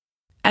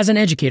As an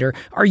educator,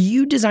 are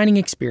you designing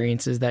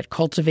experiences that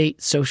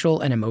cultivate social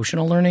and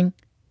emotional learning?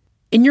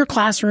 In your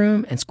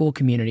classroom and school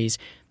communities,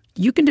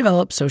 you can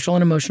develop social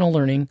and emotional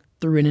learning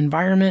through an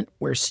environment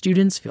where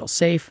students feel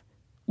safe,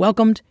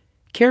 welcomed,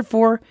 cared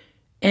for,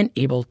 and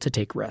able to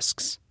take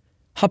risks.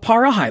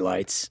 Hapara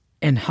Highlights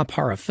and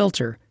Hapara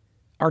Filter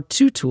are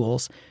two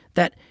tools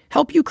that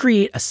help you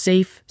create a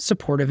safe,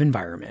 supportive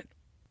environment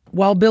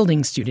while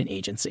building student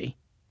agency.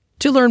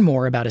 To learn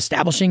more about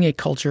establishing a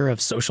culture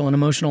of social and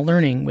emotional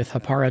learning with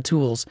Hapara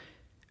tools,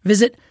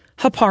 visit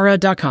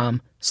hapara.com/SEL.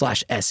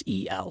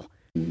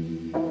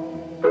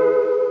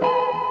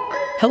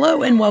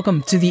 Hello and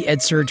welcome to the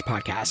EdSurge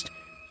podcast,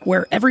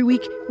 where every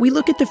week we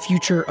look at the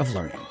future of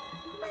learning.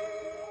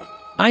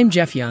 I'm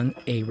Jeff Young,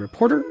 a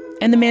reporter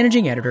and the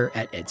managing editor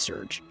at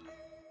EdSurge.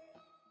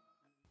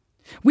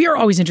 We are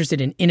always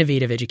interested in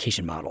innovative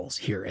education models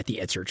here at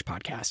the EdSurge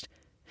podcast.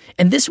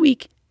 And this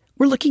week,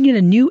 we're looking at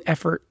a new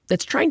effort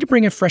that's trying to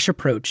bring a fresh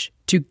approach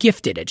to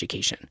gifted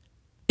education.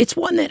 It's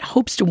one that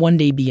hopes to one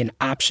day be an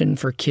option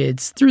for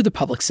kids through the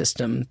public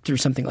system, through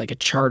something like a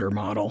charter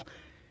model.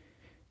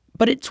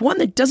 But it's one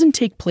that doesn't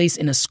take place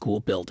in a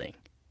school building.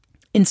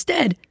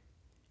 Instead,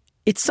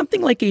 it's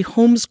something like a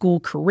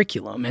homeschool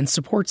curriculum and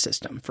support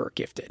system for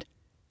gifted.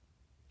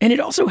 And it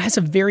also has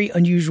a very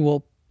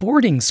unusual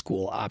boarding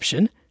school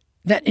option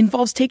that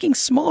involves taking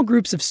small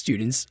groups of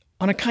students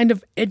on a kind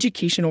of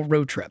educational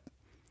road trip.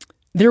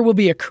 There will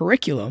be a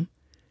curriculum,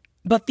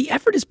 but the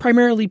effort is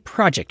primarily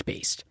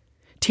project-based,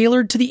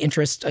 tailored to the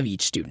interests of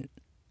each student.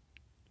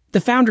 The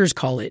founders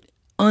call it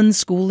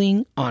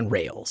Unschooling on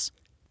Rails.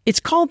 It's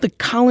called the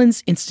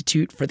Collins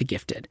Institute for the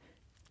Gifted,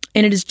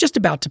 and it is just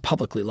about to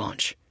publicly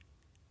launch.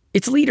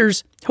 Its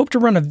leaders hope to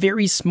run a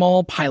very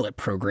small pilot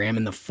program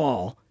in the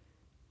fall.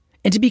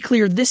 And to be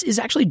clear, this is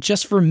actually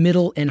just for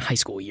middle and high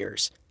school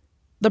years.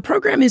 The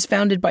program is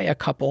founded by a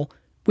couple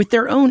with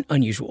their own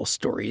unusual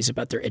stories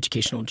about their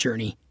educational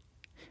journey.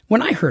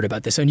 When I heard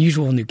about this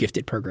unusual new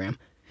gifted program,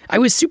 I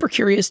was super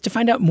curious to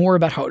find out more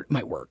about how it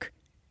might work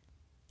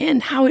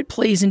and how it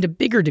plays into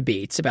bigger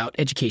debates about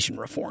education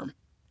reform.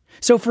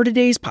 So for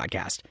today's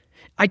podcast,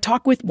 I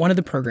talk with one of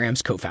the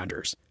program's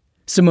co-founders,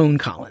 Simone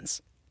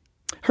Collins.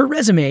 Her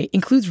resume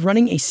includes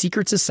running a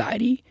secret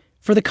society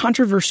for the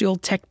controversial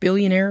tech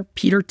billionaire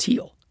Peter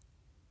Thiel.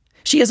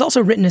 She has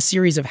also written a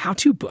series of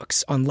how-to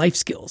books on life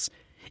skills,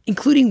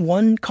 including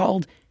one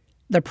called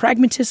The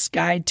Pragmatist's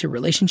Guide to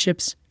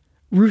Relationships,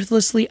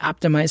 Ruthlessly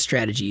Optimized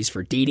Strategies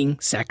for Dating,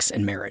 Sex,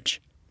 and Marriage.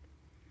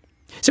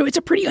 So it's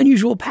a pretty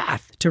unusual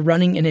path to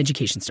running an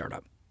education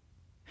startup.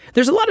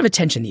 There's a lot of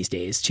attention these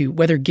days to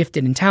whether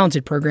gifted and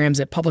talented programs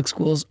at public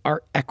schools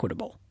are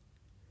equitable,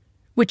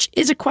 which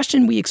is a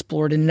question we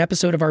explored in an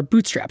episode of our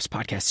Bootstraps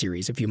podcast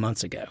series a few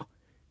months ago.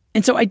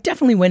 And so I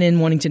definitely went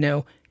in wanting to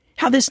know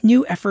how this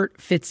new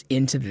effort fits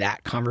into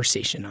that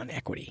conversation on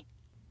equity.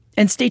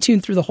 And stay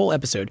tuned through the whole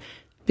episode,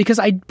 because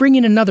I bring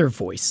in another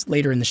voice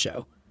later in the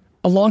show,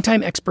 a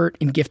longtime expert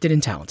in gifted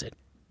and talented,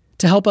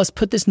 to help us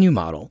put this new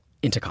model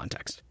into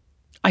context.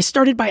 I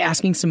started by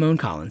asking Simone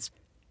Collins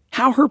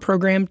how her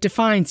program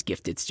defines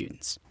gifted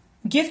students.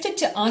 Gifted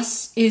to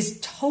us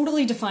is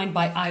totally defined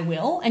by I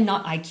will and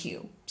not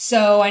IQ.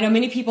 So I know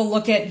many people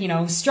look at,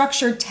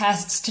 structured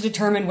tests to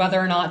determine whether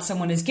or not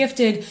someone is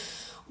gifted.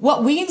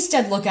 What we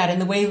instead look at in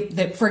the way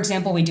that, for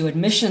example, we do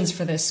admissions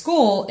for this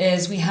school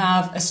is we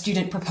have a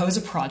student propose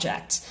a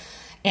project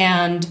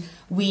and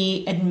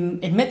we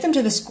admit them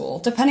to the school,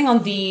 depending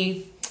on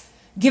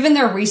given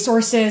their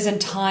resources and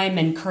time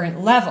and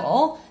current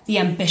level, the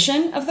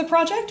ambition of the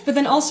project, but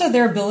then also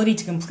their ability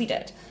to complete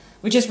it,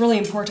 which is really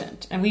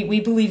important. And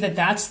we believe that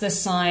that's the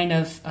sign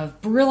of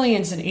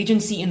brilliance and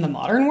agency in the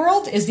modern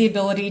world, is the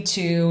ability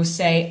to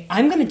say,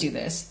 I'm going to do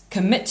this,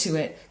 commit to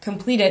it,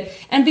 complete it,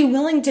 and be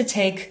willing to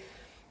take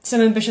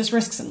some ambitious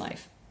risks in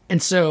life.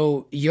 And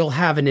so you'll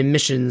have an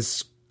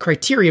admissions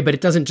criteria, but it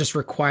doesn't just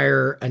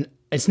require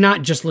it's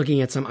not just looking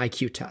at some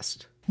IQ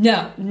test.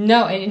 No.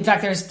 In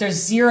fact, there's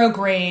 0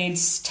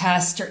 grades,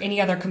 test, or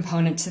any other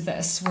component to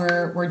this.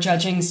 We're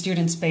judging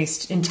students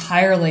based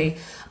entirely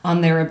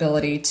on their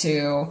ability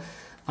to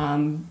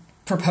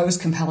propose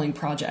compelling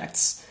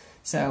projects.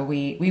 So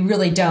we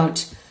really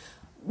don't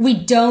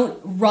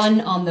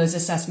run on those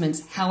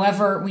assessments.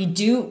 However, we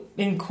do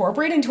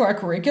incorporate into our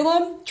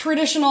curriculum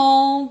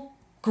traditional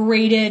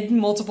graded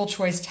multiple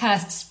choice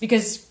tests,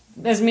 because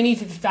as many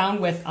have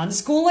found with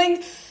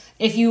unschooling,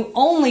 if you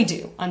only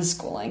do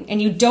unschooling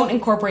and you don't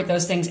incorporate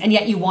those things, and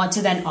yet you want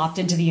to then opt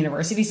into the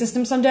university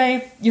system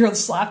someday, you're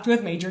slapped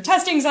with major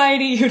test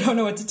anxiety. You don't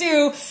know what to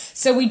do.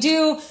 So we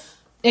do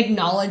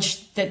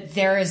acknowledge that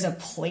there is a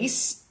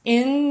place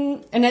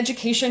in an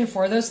education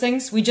for those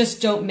things. We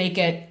just don't make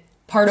it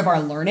part of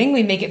our learning.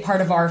 We make it part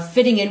of our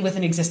fitting in with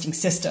an existing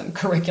system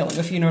curriculum,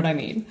 if you know what I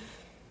mean.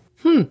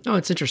 Oh,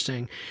 it's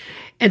interesting.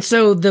 And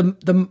so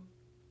the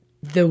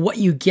what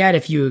you get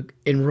if you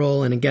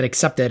enroll and get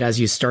accepted as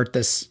you start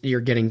this,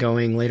 you're getting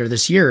going later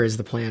this year is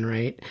the plan,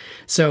 right?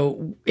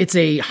 So it's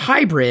a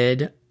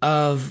hybrid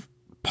of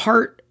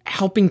part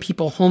helping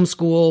people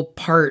homeschool,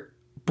 part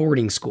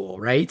boarding school,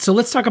 right? So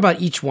let's talk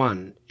about each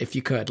one, if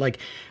you could.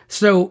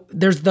 So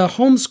there's the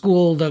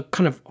homeschool, the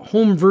kind of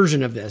home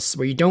version of this,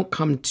 where you don't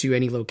come to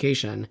any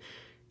location.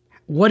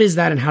 What is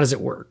that, and how does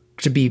it work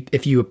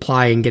if you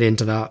apply and get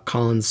into the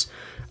Collins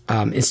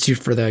Institute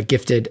for the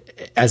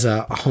Gifted as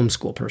a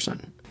homeschool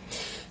person?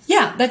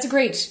 Yeah, that's a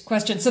great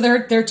question. So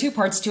there are two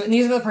parts to it, and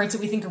these are the parts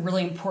that we think are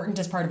really important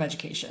as part of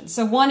education.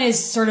 So one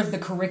is sort of the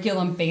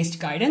curriculum-based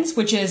guidance,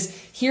 which is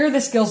here are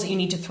the skills that you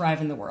need to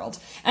thrive in the world.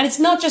 And it's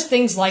not just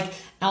things like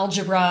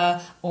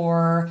algebra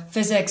or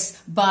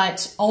physics,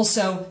 but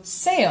also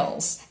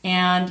sales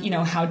and,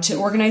 how to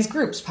organize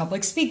groups,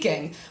 public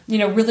speaking,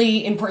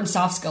 really important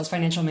soft skills,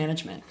 financial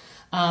management.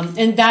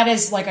 And that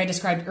is, like I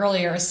described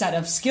earlier, a set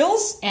of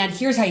skills, and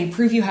here's how you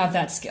prove you have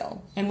that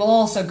skill. And we'll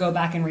also go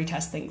back and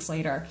retest things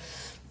later.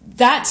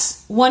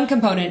 That's one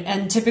component,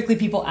 and typically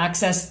people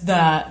access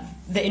the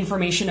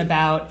information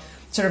about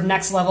sort of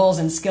next levels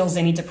and skills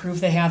they need to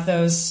prove they have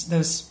those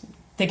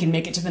they can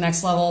make it to the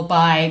next level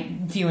by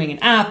viewing an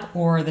app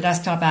or the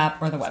desktop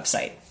app or the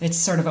website. It's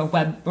sort of a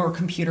web or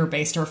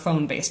computer-based or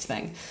phone-based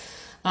thing.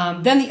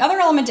 Then the other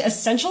element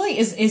essentially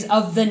is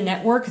of the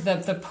network,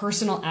 the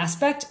personal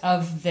aspect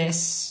of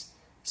this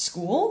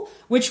school,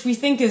 which we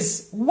think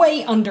is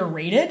way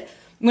underrated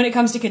when it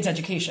comes to kids'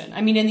 education. I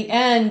mean, in the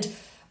end,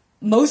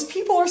 most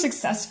people are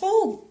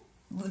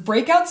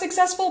breakout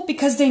successful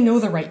because they know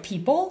the right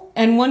people.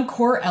 And one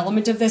core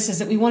element of this is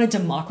that we want to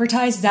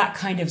democratize that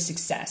kind of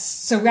success.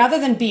 So rather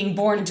than being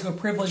born into a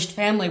privileged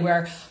family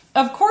where,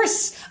 of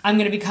course, I'm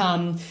going to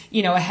become,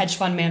 a hedge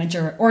fund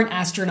manager or an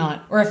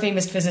astronaut or a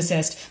famous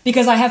physicist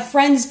because I have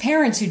friends'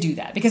 parents who do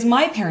that, because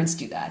my parents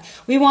do that.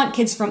 We want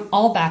kids from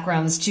all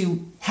backgrounds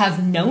to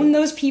have known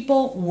those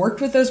people, worked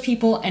with those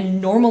people,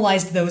 and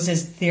normalized those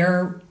as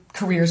their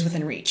careers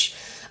within reach.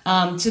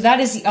 So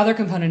that is the other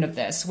component of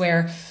this,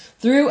 where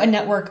through a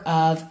network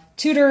of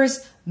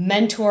tutors,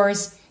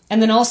 mentors,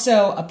 and then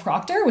also a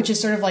proctor, which is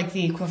sort of like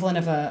the equivalent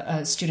of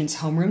a student's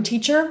homeroom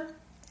teacher,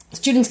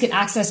 students get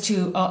access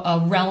to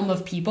a realm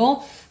of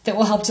people that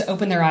will help to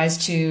open their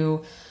eyes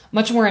to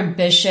much more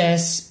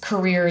ambitious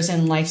careers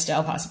and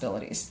lifestyle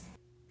possibilities.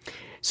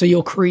 So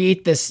you'll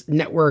create this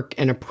network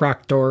and a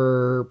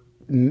proctor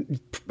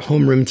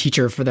homeroom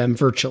teacher for them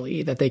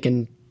virtually that they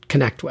can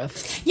connect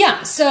with?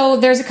 Yeah, so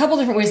there's a couple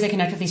different ways they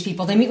connect with these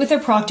people. They meet with their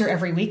proctor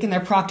every week, and their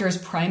proctor's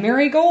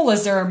primary goal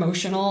is their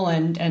emotional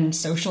and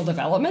social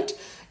development.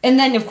 And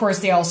then, of course,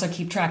 they also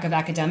keep track of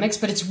academics,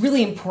 but it's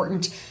really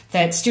important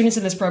that students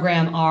in this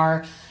program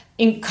are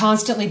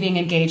constantly being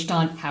engaged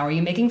on how are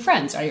you making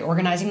friends? Are you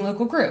organizing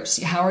local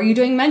groups? How are you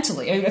doing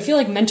mentally? I feel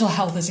like mental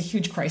health is a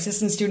huge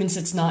crisis in students.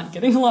 It's not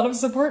getting a lot of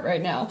support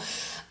right now.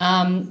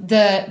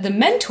 The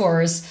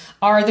mentors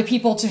are the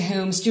people to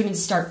whom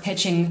students start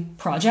pitching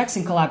projects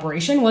in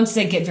collaboration once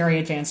they get very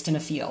advanced in a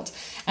field.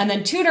 And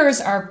then tutors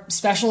are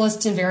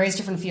specialists in various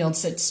different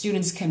fields that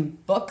students can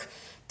book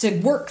to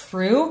work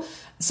through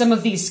some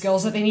of these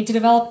skills that they need to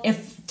develop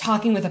if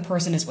talking with a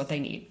person is what they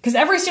need. Because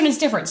every student's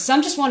different.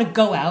 Some just want to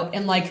go out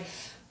and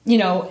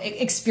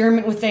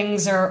experiment with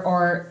things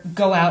or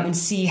go out and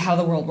see how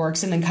the world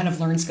works and then kind of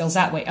learn skills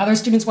that way. Other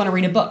students want to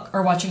read a book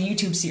or watch a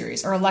YouTube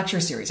series or a lecture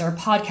series or a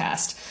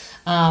podcast.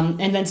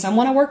 And then some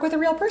want to work with a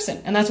real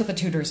person. And that's what the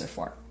tutors are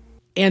for.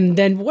 And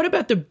then what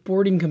about the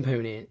boarding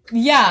component?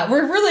 Yeah,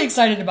 we're really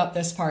excited about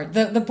this part.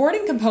 The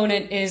boarding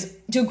component is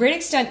to a great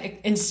extent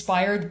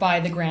inspired by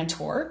the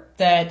grantor,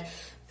 that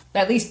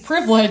at least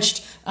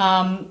privileged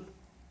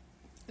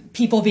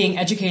people being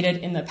educated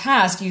in the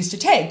past used to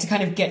take to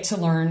kind of get to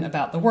learn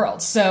about the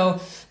world. So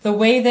the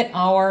way that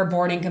our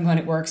boarding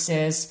component works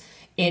is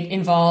it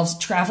involves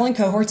traveling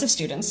cohorts of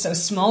students, so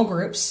small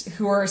groups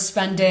who are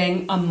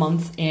spending a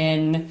month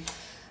in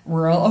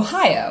rural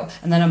Ohio,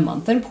 and then a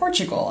month in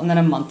Portugal, and then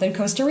a month in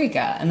Costa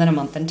Rica, and then a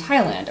month in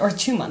Thailand, or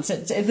 2 months.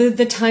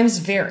 The times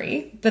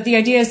vary, but the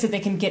idea is that they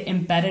can get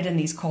embedded in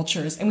these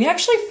cultures. And we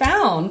actually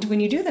found, when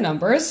you do the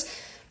numbers,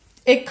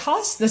 it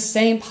costs the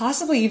same,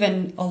 possibly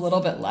even a little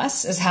bit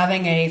less, as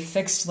having a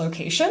fixed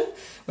location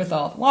with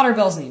all the water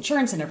bills and the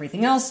insurance and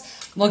everything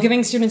else, while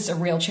giving students a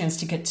real chance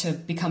to get to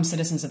become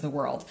citizens of the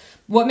world.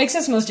 What makes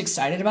us most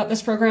excited about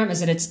this program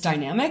is that it's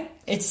dynamic.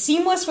 It's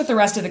seamless with the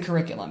rest of the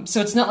curriculum.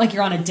 So it's not like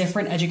you're on a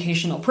different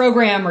educational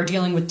program or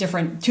dealing with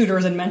different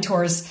tutors and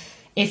mentors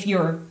if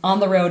you're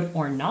on the road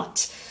or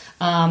not.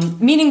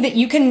 Meaning that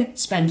you can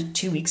spend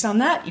 2 weeks on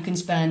that. You can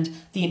spend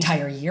the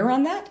entire year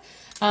on that.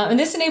 And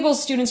this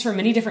enables students from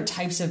many different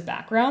types of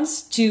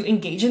backgrounds to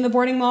engage in the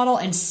boarding model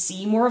and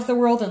see more of the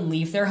world and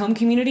leave their home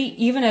community,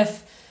 even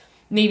if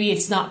maybe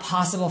it's not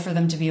possible for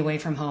them to be away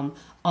from home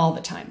all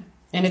the time.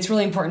 And it's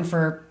really important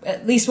for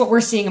at least what we're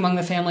seeing among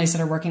the families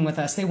that are working with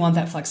us. They want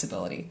that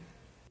flexibility.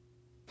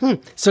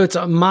 So it's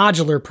a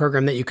modular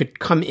program that you could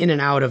come in and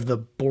out of the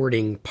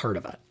boarding part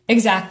of it.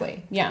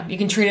 Exactly. Yeah. You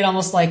can treat it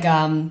almost like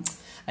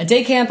a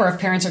day camp, or if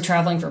parents are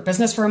traveling for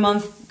business for a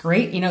month,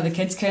 great. The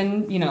kids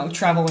can,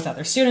 travel with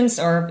other students,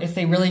 or if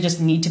they really just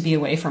need to be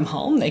away from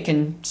home, they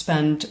can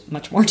spend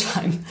much more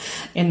time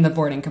in the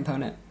boarding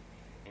component.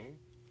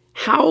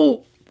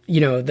 How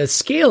the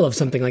scale of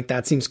something like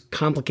that seems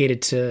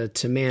complicated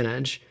to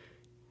manage.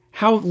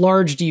 How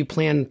large do you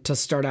plan to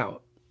start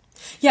out?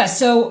 Yeah,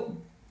 so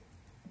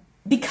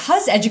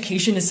because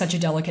education is such a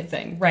delicate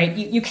thing, right?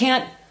 You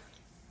can't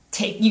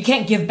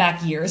give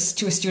back years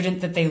to a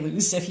student that they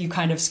lose if you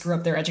kind of screw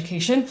up their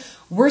education.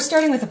 We're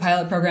starting with a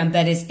pilot program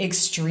that is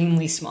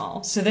extremely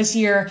small. So this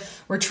year,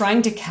 we're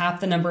trying to cap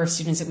the number of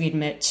students that we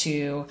admit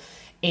to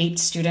 8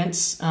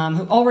 students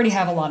who already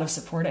have a lot of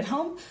support at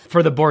home.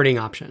 For the boarding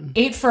option?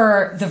 8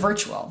 for the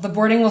virtual. The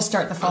boarding will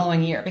start the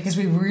following year because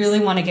we really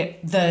want to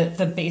get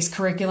the base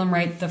curriculum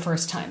right the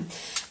first time.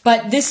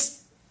 But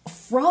this,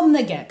 from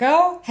the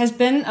get-go, has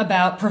been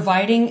about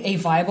providing a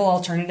viable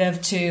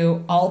alternative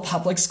to all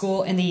public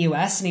school in the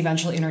U.S. and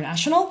eventually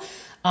international.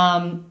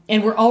 And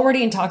we're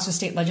already in talks with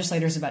state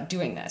legislators about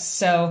doing this.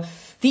 So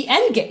the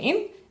end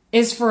game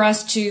is for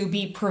us to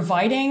be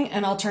providing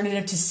an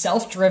alternative to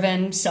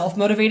self-driven,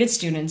 self-motivated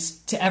students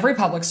to every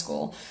public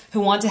school who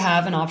want to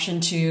have an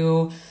option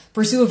to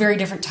pursue a very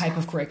different type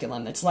of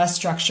curriculum that's less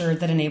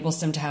structured, that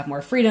enables them to have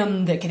more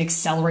freedom, that can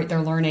accelerate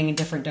their learning in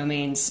different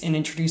domains and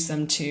introduce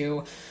them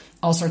to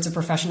all sorts of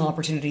professional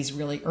opportunities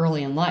really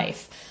early in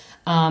life.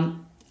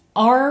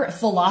 Our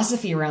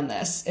philosophy around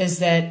this is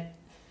that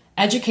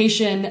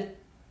education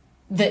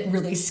that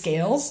really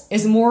scales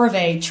is more of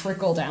a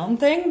trickle-down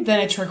thing than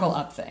a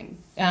trickle-up thing.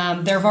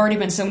 There have already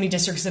been so many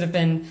districts that have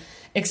been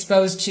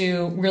exposed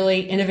to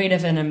really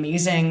innovative and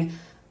amazing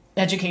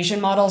education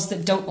models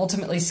that don't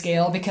ultimately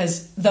scale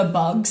because the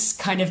bugs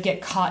kind of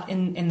get caught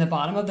in the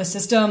bottom of the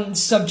system,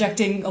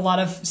 subjecting a lot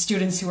of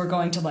students who are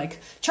going to like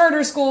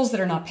charter schools that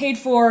are not paid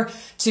for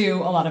to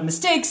a lot of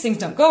mistakes, things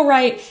don't go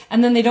right,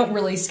 and then they don't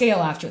really scale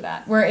after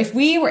that. Where if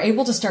we were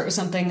able to start with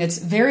something that's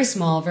very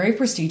small, very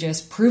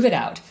prestigious, prove it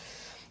out,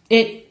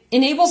 it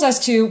enables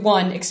us to,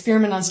 one,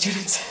 experiment on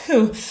students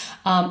who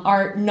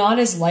are not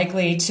as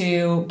likely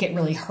to get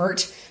really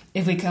hurt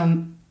if we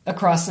come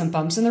across some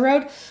bumps in the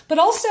road, but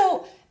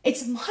also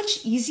it's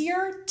much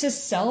easier to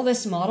sell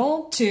this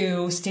model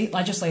to state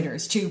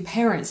legislators, to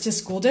parents, to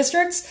school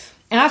districts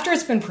after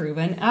it's been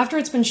proven, after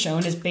it's been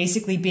shown as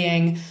basically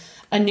being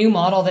a new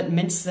model that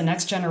mints the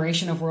next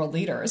generation of world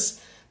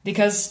leaders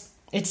because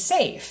it's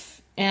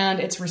safe and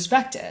it's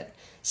respected.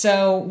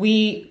 So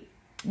we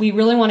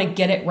really want to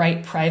get it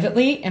right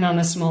privately and on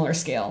a smaller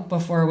scale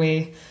before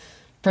we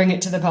bring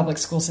it to the public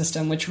school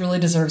system, which really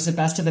deserves the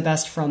best of the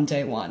best from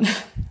day one.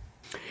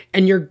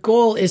 And your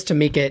goal is to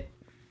make it,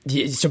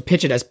 so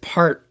pitch it as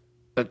part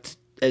of,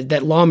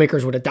 that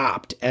lawmakers would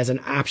adopt as an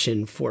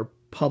option for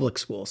public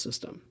school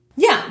system.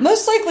 Yeah,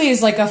 most likely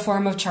is like a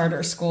form of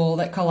charter school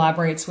that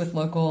collaborates with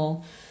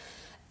local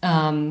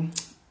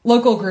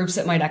groups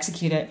that might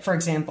execute it. For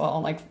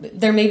example, like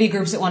there may be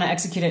groups that want to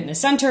execute it in a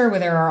center where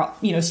there are,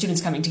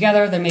 students coming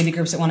together. There may be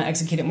groups that want to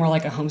execute it more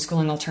like a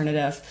homeschooling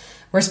alternative.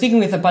 We're speaking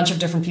with a bunch of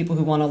different people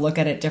who want to look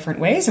at it different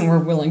ways, and we're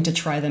willing to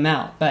try them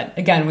out. But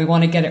again, we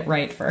want to get it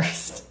right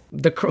first.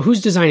 Who's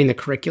designing the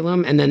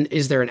curriculum? And then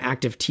is there an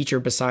active teacher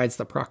besides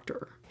the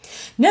proctor?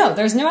 No,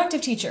 there's no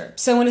active teacher.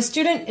 So when a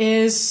student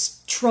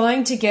is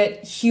trying to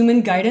get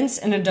human guidance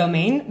in a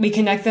domain, we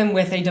connect them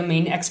with a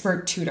domain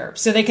expert tutor.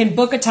 So they can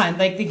book a time.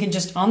 They can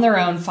just on their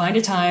own find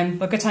a time,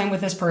 book a time with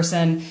this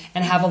person,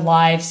 and have a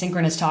live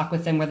synchronous talk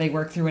with them where they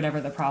work through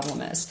whatever the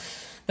problem is.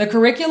 The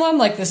curriculum,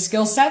 like the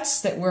skill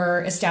sets that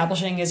we're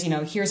establishing is,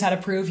 here's how to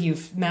prove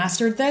you've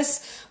mastered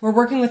this. We're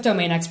working with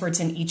domain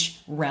experts in each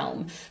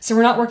realm. So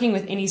we're not working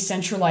with any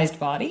centralized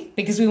body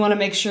because we want to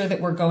make sure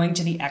that we're going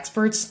to the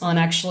experts on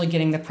actually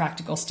getting the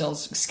practical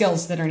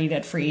skills that are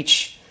needed for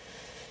each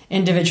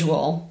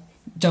individual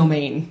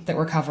domain that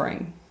we're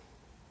covering.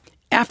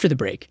 After the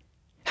break,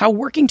 how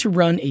working to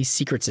run a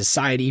secret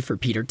society for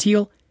Peter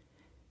Thiel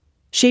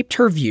shaped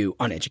her view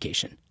on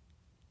education.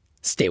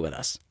 Stay with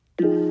us.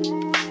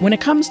 When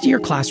it comes to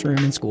your classroom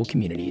and school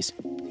communities,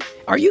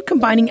 are you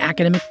combining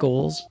academic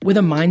goals with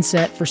a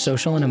mindset for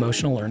social and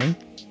emotional learning?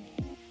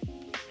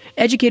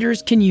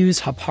 Educators can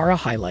use Hapara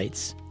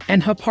Highlights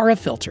and Hapara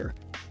Filter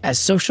as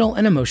social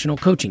and emotional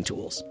coaching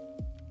tools.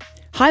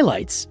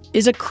 Highlights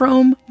is a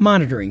Chrome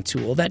monitoring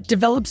tool that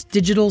develops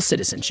digital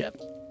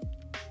citizenship.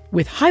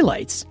 With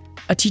Highlights,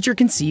 a teacher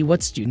can see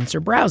what students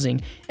are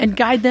browsing and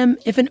guide them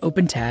if an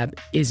open tab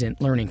isn't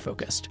learning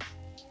focused.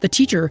 The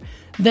teacher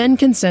then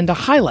can send a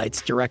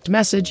Highlights direct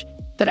message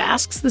that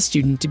asks the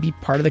student to be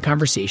part of the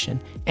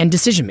conversation and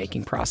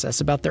decision-making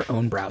process about their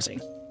own browsing.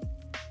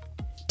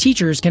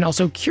 Teachers can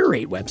also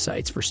curate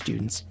websites for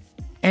students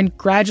and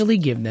gradually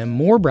give them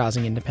more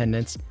browsing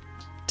independence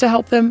to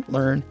help them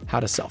learn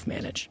how to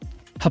self-manage.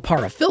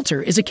 Hapara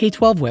Filter is a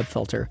K-12 web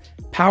filter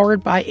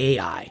powered by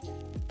AI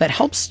that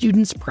helps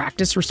students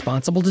practice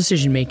responsible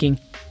decision-making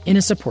in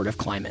a supportive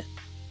climate.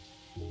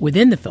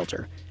 Within the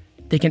filter,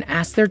 they can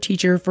ask their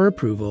teacher for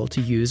approval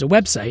to use a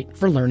website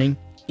for learning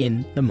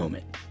in the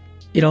moment.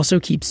 It also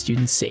keeps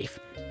students safe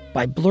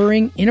by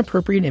blurring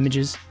inappropriate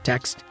images,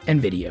 text, and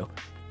video,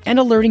 and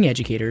alerting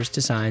educators to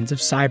signs of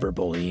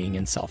cyberbullying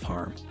and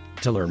self-harm.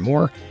 To learn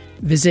more,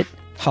 visit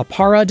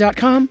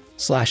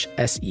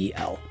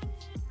hapara.com/SEL.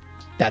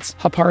 That's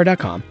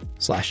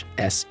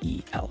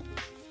hapara.com/SEL.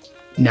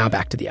 Now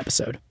back to the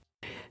episode.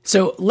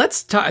 So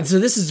let's talk. So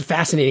this is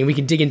fascinating. We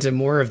can dig into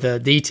more of the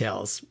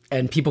details,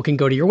 and people can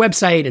go to your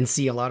website and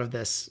see a lot of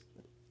this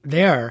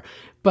there.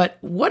 But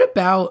what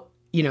about,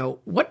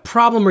 what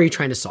problem are you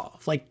trying to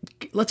solve? Like,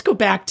 let's go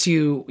back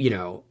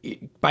to,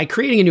 by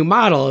creating a new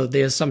model,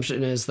 the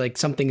assumption is like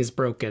something is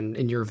broken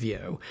in your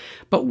view.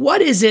 But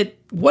what is it?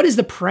 What is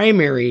the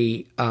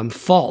primary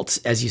fault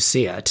as you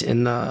see it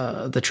in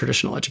the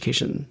traditional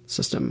education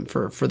system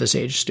for this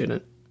age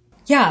student?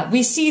 Yeah,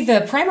 we see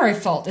the primary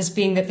fault as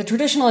being that the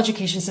traditional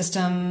education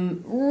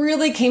system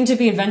really came to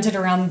be invented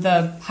around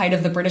the height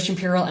of the British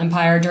Imperial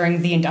Empire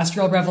during the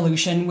Industrial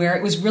Revolution, where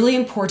it was really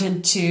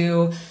important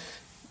to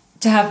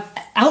have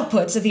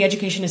outputs of the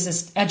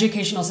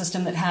educational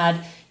system that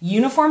had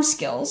uniform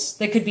skills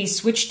that could be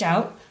switched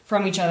out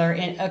from each other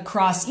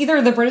across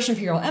either the British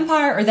Imperial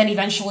Empire or then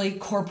eventually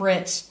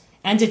corporate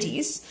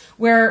entities,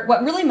 where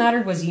what really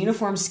mattered was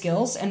uniform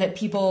skills and that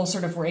people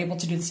sort of were able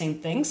to do the same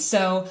things.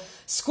 So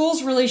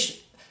schools really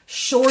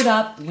shored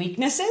up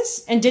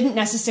weaknesses and didn't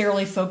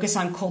necessarily focus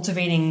on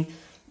cultivating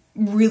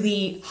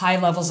really high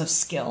levels of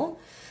skill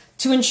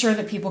to ensure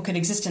that people could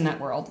exist in that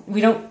world. We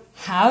don't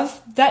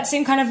have that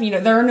same kind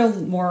of, there are no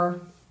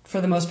more,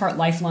 for the most part,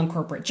 lifelong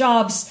corporate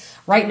jobs.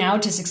 Right now,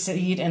 to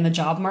succeed in the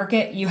job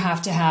market, you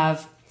have to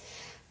have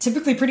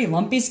typically pretty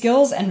lumpy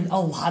skills and a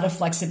lot of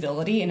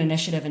flexibility and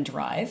initiative and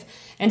drive.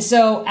 And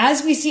so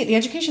as we see it, the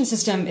education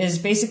system is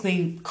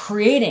basically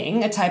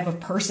creating a type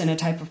of person, a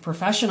type of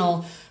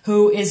professional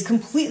who is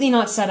completely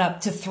not set up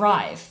to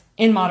thrive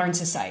in modern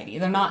society.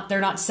 They're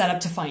not set up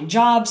to find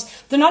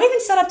jobs. They're not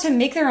even set up to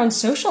make their own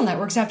social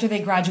networks after they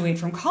graduate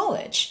from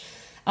college.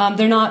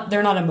 They're not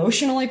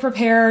emotionally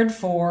prepared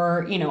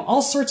for,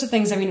 all sorts of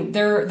things. I mean,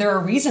 there are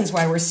reasons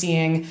why we're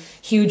seeing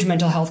huge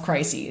mental health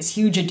crises,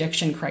 huge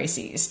addiction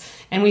crises.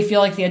 And we feel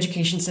like the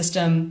education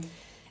system,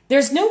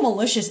 there's no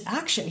malicious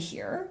action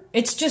here.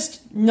 It's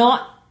just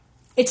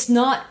it's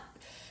not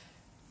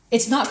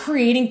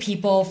creating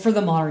people for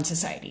the modern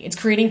society. It's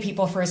creating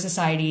people for a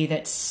society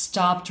that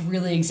stopped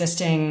really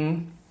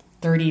existing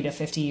 30 to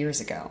 50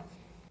 years ago.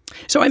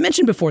 So I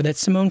mentioned before that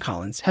Simone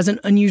Collins has an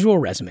unusual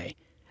resume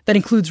that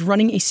includes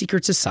running a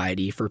secret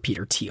society for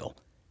Peter Thiel.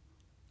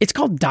 It's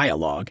called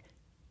Dialogue,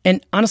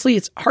 and honestly,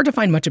 it's hard to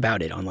find much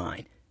about it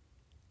online.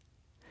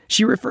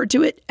 She referred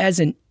to it as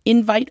an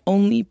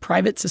invite-only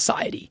private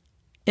society,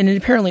 and it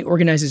apparently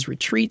organizes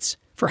retreats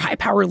for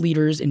high-power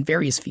leaders in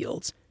various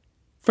fields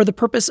for the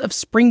purpose of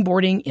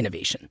springboarding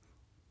innovation.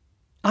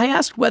 I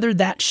asked whether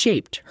that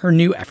shaped her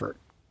new effort.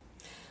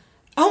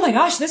 Oh my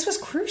gosh, this was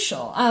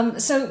crucial.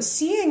 So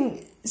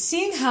seeing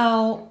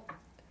how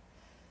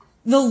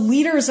the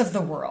leaders of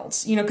the world,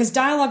 because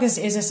Dialogue is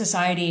a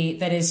society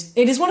it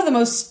is one of the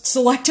most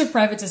selective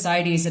private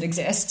societies that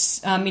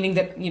exists, meaning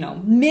that,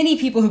 many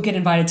people who get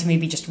invited to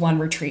maybe just one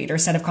retreat or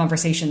set of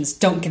conversations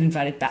don't get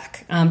invited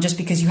back, just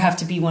because you have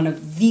to be one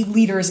of the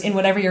leaders in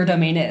whatever your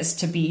domain is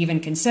to be even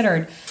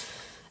considered.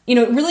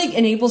 It really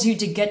enables you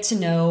to get to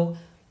know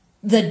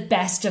the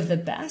best of the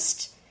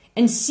best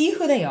and see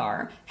who they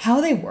are,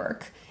 how they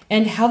work,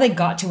 and how they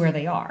got to where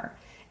they are.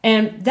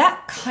 And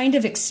that kind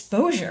of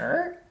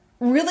exposure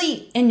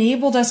really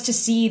enabled us to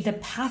see the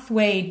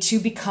pathway to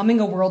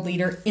becoming a world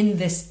leader in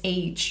this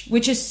age,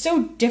 which is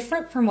so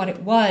different from what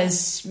it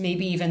was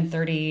maybe even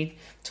 30,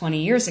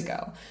 20 years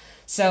ago.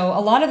 So a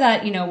lot of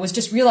that, was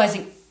just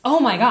realizing, oh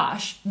my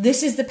gosh,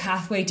 this is the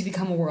pathway to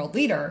become a world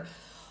leader.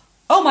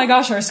 Oh my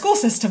gosh, our school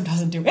system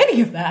doesn't do any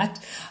of that.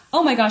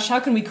 Oh my gosh, how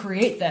can we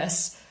create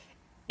this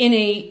in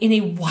a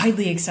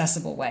widely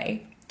accessible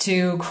way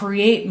to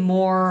create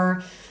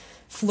more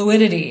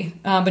fluidity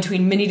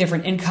between many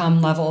different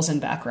income levels and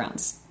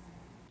backgrounds?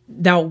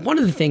 Now, one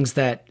of the things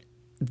that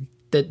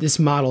this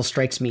model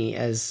strikes me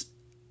as,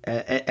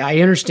 I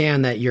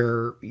understand that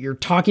you're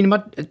talking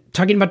about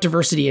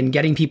diversity and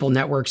getting people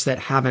networks that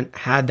haven't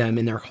had them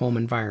in their home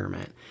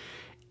environment,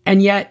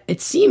 and yet it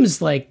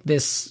seems like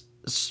this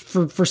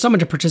for someone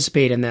to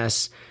participate in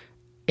this,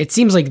 it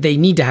seems like they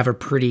need to have a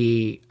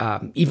pretty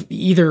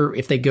either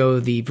if they go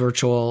the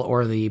virtual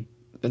or the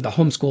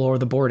homeschool or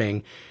the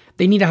boarding,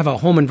 they need to have a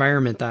home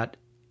environment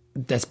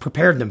that's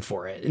prepared them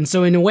for it. And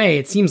so in a way,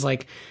 it seems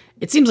like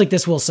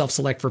this will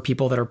self-select for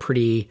people that are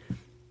pretty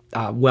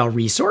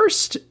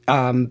well-resourced,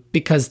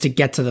 because to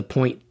get to the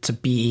point to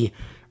be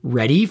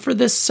ready for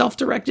this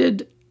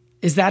self-directed,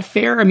 is that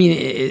fair? I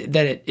mean,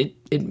 that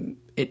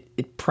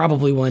it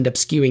probably will end up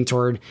skewing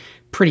toward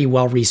pretty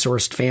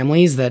well-resourced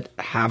families that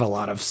have a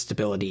lot of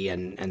stability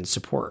and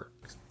support.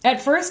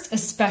 At first,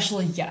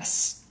 especially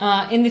yes.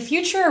 In the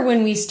future,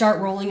 when we start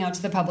rolling out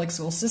to the public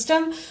school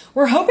system,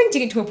 we're hoping to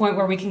get to a point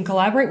where we can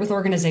collaborate with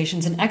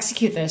organizations and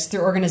execute this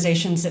through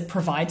organizations that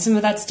provide some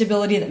of that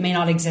stability that may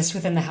not exist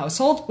within the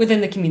household,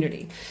 within the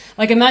community.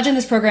 Like, imagine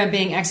this program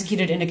being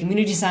executed in a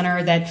community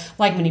center that,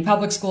 like many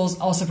public schools,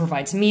 also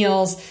provides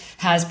meals,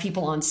 has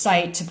people on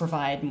site to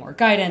provide more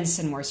guidance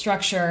and more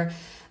structure.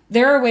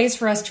 There are ways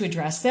for us to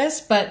address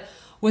this, but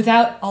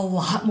without a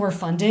lot more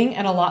funding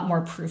and a lot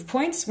more proof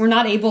points, we're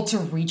not able to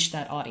reach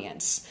that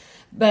audience.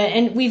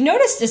 And we've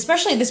noticed,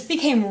 especially this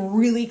became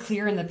really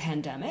clear in the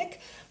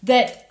pandemic,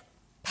 that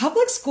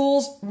public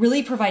schools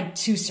really provide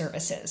two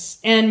services.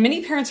 And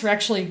many parents were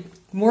actually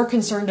more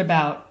concerned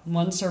about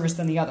one service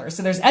than the other.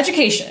 So there's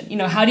education.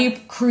 How do you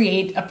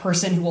create a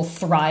person who will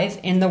thrive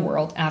in the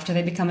world after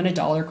they become an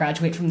adult or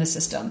graduate from the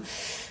system?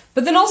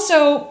 But then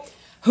also,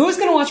 who's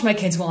going to watch my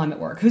kids while I'm at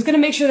work? Who's going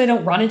to make sure they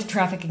don't run into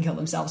traffic and kill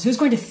themselves? Who's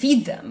going to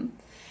feed them?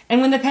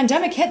 And when the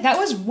pandemic hit, that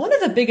was one of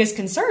the biggest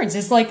concerns,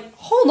 is like,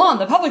 hold on,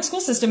 the public school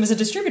system is a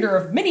distributor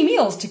of many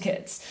meals to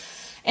kids.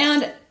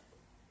 And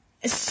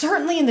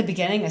certainly in the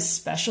beginning,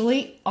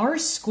 especially, our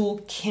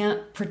school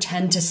can't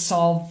pretend to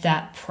solve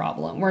that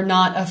problem. We're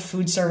not a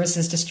food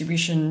services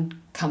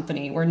distribution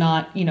company. We're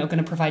not, going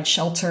to provide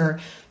shelter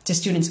to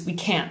students. We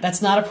can't.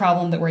 That's not a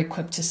problem that we're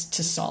equipped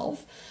to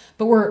solve.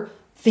 But we're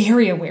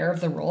very aware of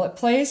the role it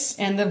plays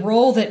and the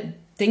role that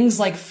things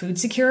like food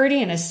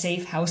security and a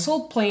safe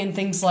household play in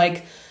things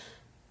like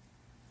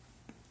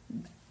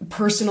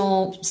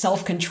personal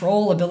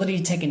self-control, ability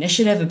to take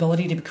initiative,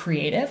 ability to be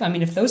creative. I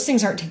mean, if those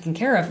things aren't taken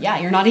care of,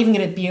 you're not even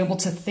going to be able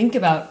to think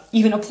about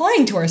even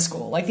applying to our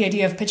school. Like the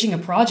idea of pitching a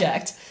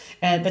project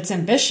that's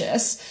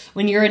ambitious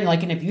when you're in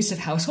like an abusive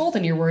household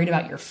and you're worried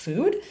about your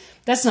food,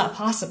 that's not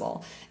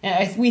possible.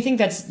 And we think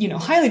that's,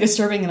 highly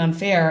disturbing and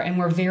unfair, and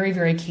we're very,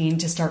 very keen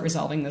to start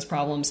resolving those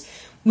problems.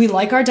 We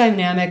like our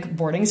dynamic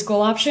boarding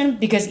school option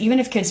because even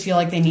if kids feel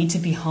like they need to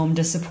be home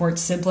to support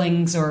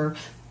siblings or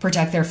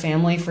protect their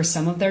family for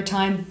some of their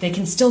time, they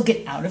can still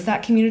get out of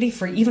that community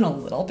for even a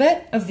little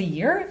bit of the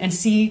year and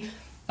see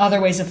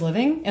other ways of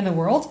living in the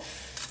world.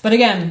 But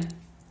again,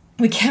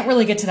 we can't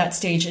really get to that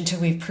stage until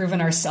we've proven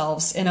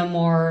ourselves in a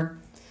more,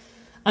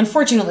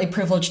 unfortunately,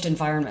 privileged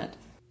environment.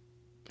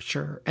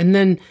 Sure. And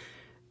then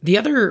the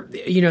other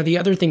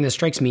thing that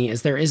strikes me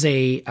is there's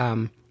a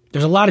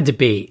lot of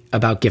debate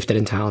about gifted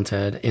and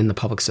talented in the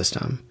public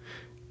system.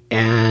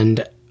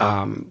 And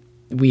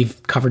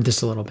we've covered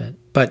this a little bit,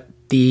 but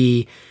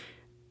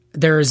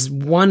there's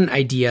one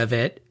idea of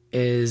it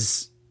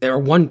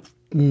one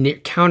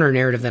counter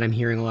narrative that I'm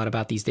hearing a lot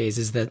about these days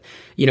is that,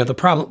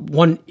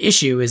 one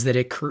issue is that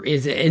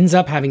it ends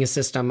up having a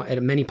system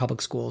at many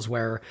public schools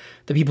where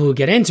the people who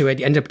get into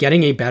it end up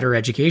getting a better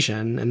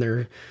education, and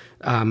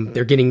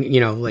they're getting,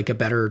 like a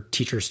better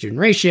teacher-student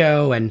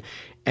ratio. And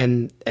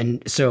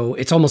so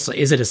it's almost,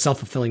 is it a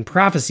self-fulfilling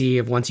prophecy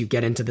of once you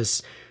get into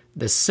this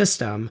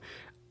system?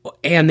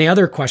 And the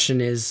other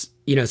question is,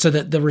 so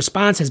the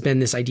response has been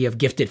this idea of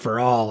gifted for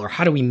all, or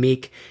how do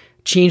we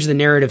change the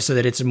narrative so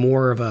that it's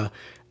more of a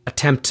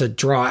attempt to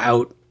draw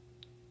out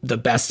the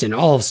best in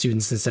all of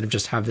students instead of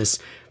just have this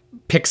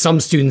pick some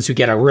students who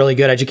get a really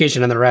good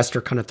education and the rest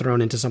are kind of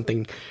thrown into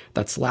something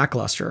that's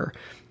lackluster.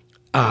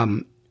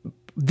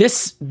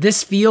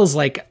 This feels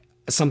like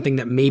something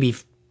that maybe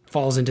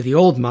falls into the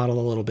old model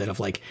a little bit of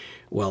like,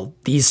 well,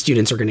 these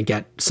students are going to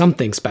get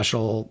something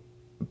special,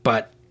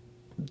 but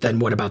then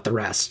what about the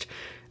rest?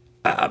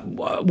 How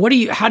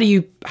do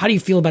you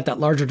feel about that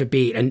larger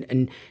debate?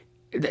 And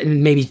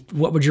maybe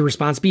what would your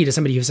response be to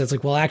somebody who says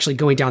like, well, actually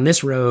going down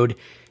this road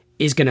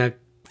is going to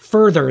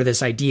further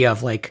this idea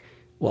of like,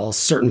 well,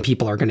 certain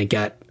people are going to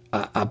get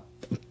a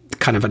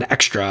kind of an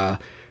extra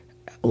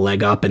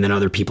leg up and then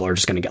other people are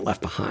just going to get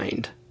left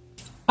behind.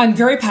 I'm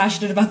very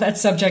passionate about that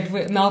subject.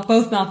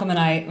 Both Malcolm and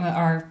I,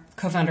 our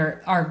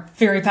co-founder, are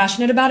very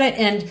passionate about it.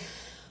 And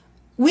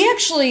we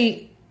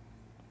actually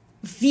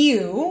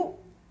view,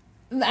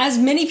 as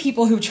many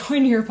people who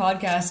join your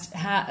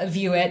podcast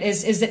view it,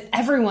 is that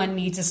everyone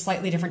needs a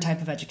slightly different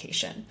type of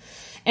education.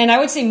 And I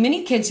would say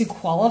many kids who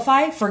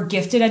qualify for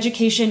gifted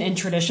education in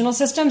traditional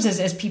systems,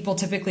 as people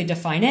typically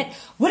define it,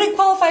 wouldn't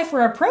qualify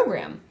for our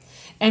program.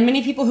 And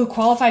many people who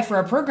qualify for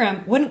our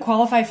program wouldn't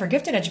qualify for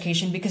gifted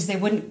education because they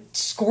wouldn't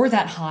score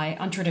that high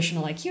on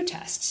traditional IQ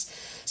tests.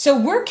 So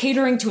we're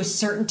catering to a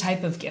certain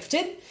type of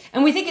gifted,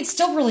 and we think it's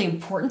still really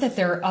important that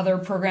there are other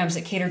programs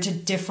that cater to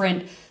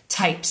different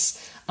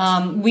types.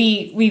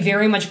 We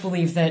very much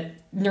believe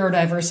that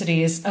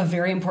neurodiversity is a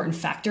very important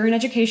factor in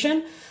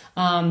education,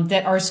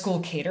 that our school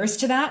caters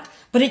to that,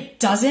 but it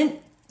doesn't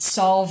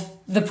solve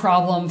the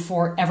problem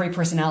for every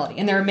personality.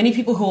 And there are many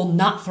people who will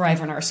not thrive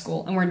in our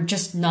school, and we're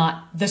just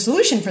not the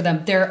solution for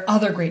them. There are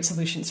other great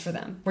solutions for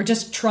them. We're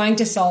just trying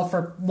to solve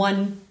for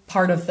one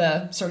part of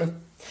the sort of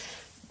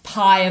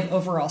pie of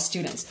overall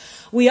students.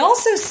 We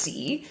also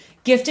see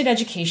gifted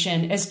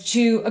education as,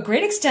 to a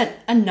great extent,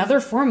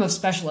 another form of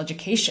special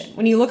education.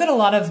 When you look at a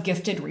lot of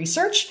gifted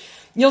research,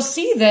 you'll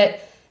see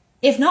that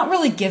if not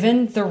really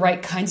given the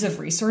right kinds of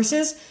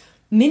resources,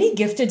 many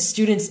gifted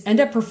students end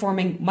up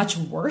performing much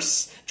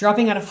worse,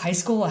 dropping out of high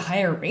school at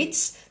higher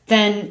rates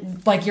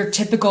than like your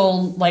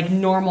typical like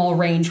normal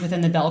range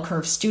within the bell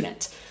curve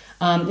student.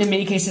 In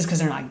many cases because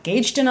they're not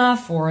engaged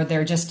enough, or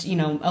they're just,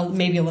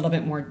 maybe a little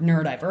bit more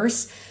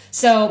neurodiverse.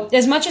 So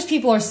as much as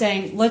people are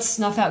saying, let's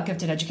snuff out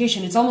gifted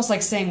education, it's almost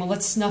like saying, well,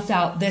 let's snuff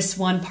out this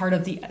one part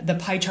of the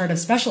pie chart of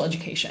special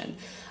education,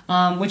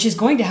 which is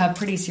going to have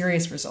pretty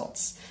serious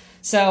results.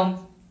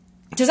 So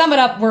to sum it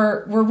up,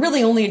 we're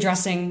really only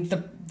addressing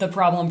the the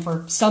problem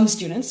for some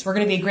students. We're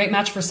going to be a great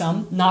match for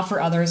some, not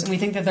for others. And we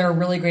think that there are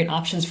really great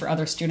options for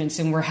other students.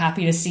 And we're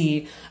happy to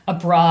see a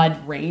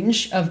broad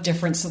range of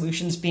different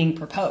solutions being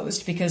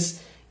proposed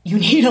because you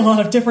need a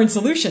lot of different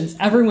solutions.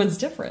 Everyone's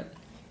different.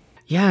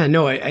 Yeah,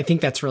 no, I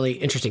think that's really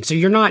interesting. So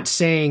you're not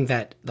saying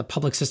that the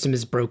public system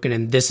is broken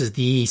and this is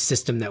the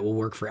system that will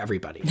work for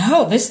everybody.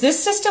 No, this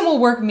system will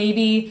work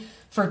maybe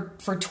for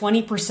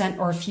 20%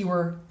 or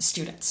fewer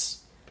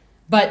students.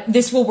 But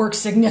this will work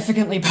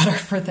significantly better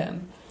for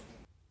them.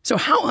 So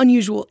how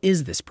unusual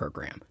is this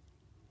program?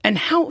 And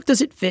how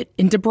does it fit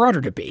into broader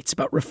debates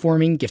about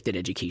reforming gifted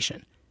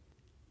education?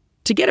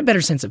 To get a better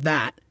sense of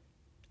that,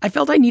 I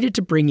felt I needed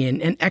to bring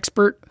in an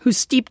expert who's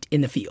steeped in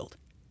the field.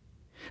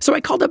 So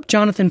I called up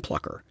Jonathan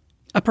Plucker,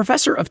 a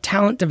professor of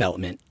talent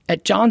development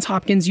at Johns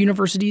Hopkins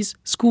University's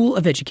School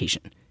of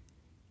Education.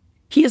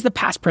 He is the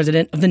past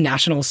president of the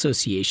National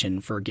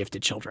Association for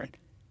Gifted Children.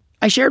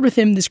 I shared with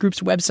him this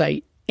group's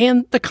website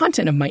and the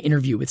content of my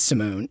interview with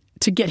Simone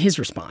to get his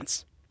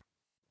response.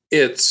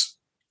 It's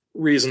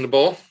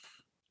reasonable,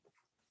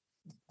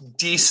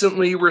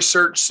 decently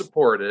research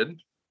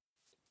supported,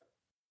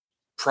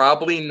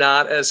 probably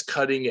not as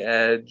cutting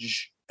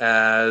edge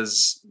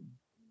as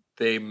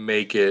they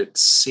make it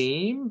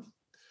seem.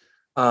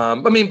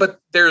 But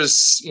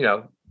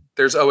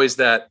there's always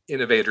that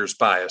innovator's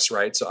bias,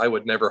 right? So I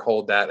would never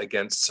hold that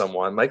against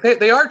someone. Like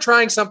they are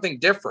trying something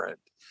different.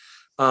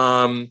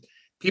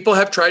 People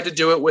have tried to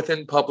do it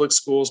within public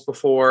schools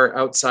before,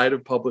 outside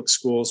of public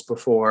schools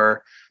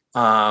before.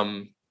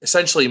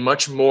 Essentially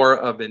much more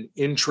of an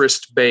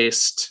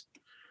interest-based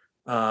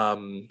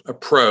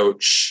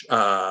approach,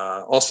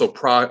 also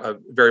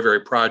very, very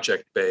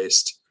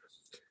project-based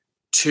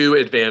to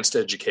advanced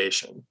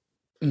education.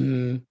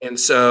 Mm-hmm. And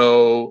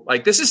so,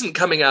 this isn't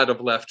coming out of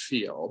left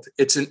field.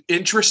 It's an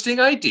interesting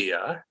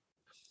idea.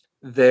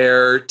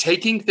 They're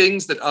taking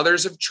things that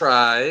others have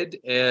tried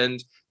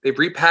and they've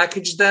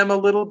repackaged them a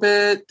little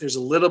bit. There's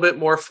a little bit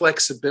more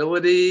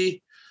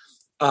flexibility.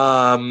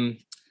 And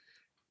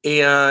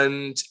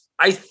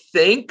I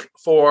think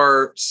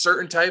for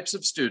certain types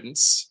of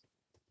students,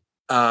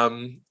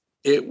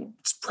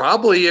 it's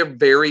probably a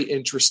very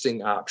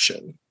interesting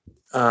option.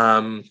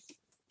 And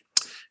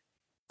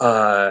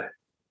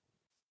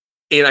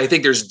I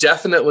think there's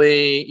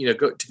definitely,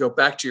 to go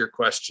back to your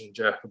question,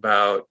 Jeff,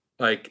 about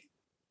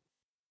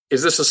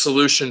is this a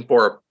solution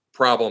for a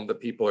problem that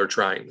people are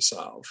trying to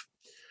solve?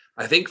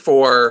 I think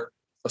for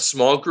a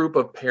small group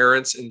of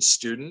parents and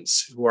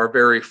students who are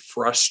very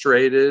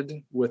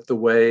frustrated with the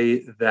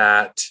way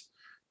that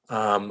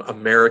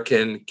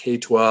American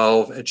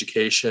K-12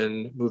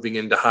 education moving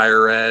into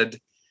higher ed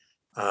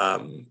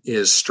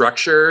is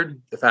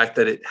structured, the fact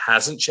that it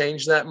hasn't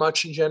changed that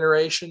much in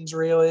generations,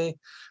 really.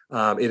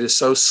 It is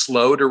so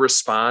slow to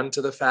respond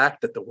to the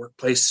fact that the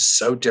workplace is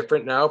so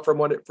different now from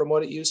what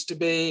it used to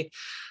be.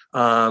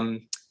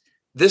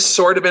 This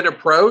sort of an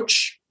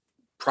approach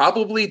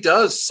probably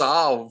does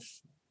solve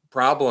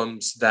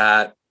problems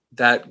that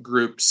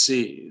group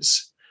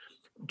sees.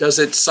 Does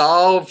it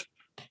solve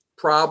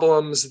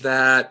problems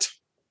that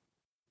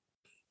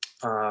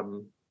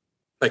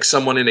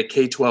someone in a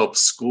K-12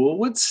 school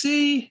would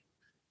see?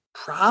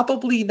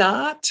 Probably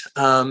not.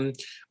 I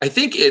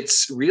think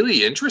it's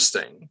really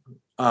interesting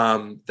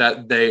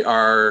that they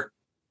are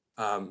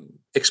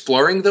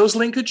exploring those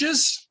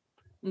linkages.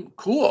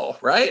 Cool,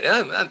 right?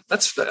 And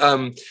that's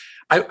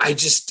I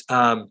just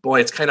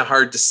it's kind of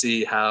hard to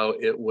see how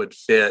it would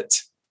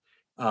fit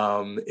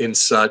in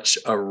such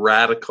a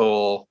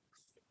radical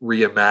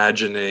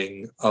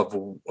reimagining of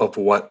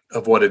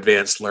what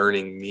advanced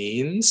learning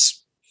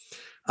means.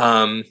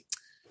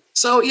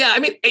 So yeah,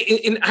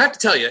 I have to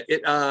tell you,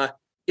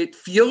 it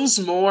feels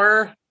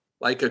more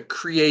like a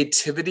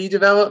creativity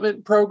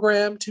development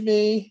program to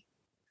me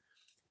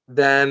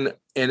than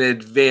an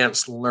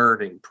advanced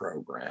learning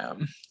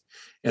program.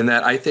 And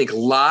that I think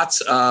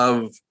lots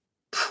of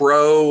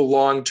pro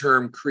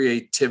long-term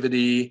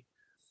creativity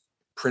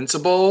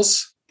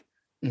principles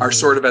are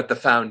sort of at the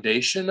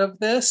foundation of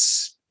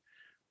this,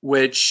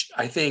 which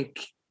I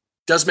think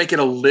does make it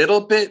a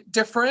little bit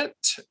different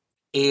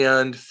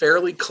and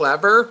fairly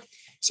clever.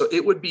 So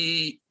it would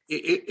be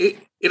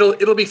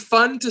it'll be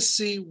fun to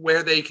see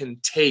where they can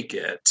take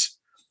it.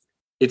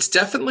 It's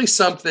definitely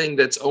something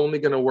that's only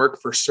going to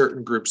work for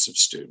certain groups of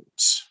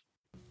students.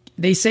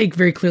 They say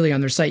very clearly on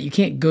their site, you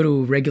can't go to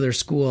a regular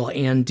school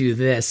and do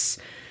this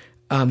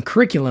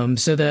curriculum.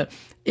 So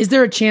is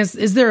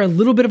there a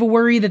little bit of a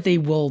worry that they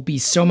will be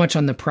so much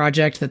on the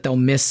project that they'll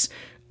miss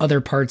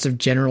other parts of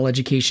general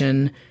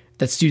education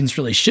that students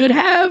really should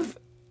have,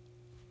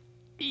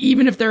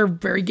 even if they're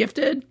very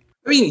gifted?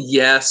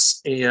 Yes.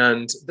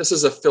 And this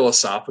is a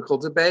philosophical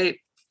debate.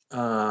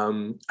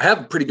 I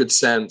have a pretty good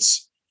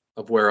sense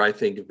of where I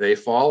think they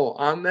fall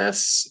on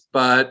this,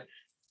 but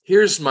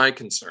here's my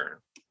concern.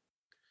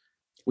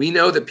 We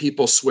know that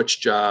people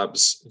switch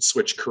jobs and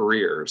switch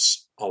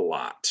careers a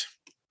lot.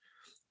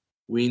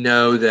 We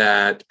know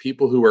that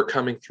people who are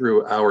coming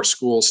through our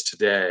schools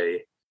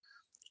today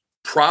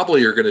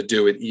probably are going to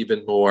do it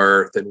even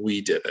more than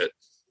we did it.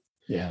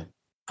 Yeah.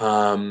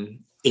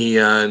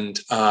 And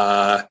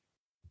that's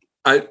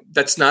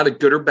not a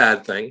good or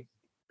bad thing.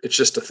 It's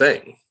just a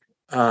thing.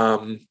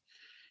 And,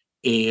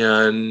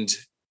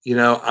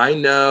 I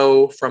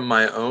know from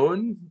my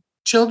own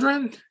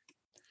children,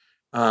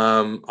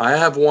 I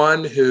have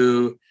one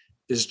who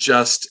is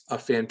just a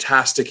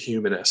fantastic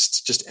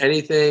humanist. Just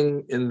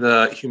anything in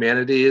the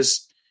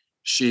humanities,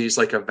 she's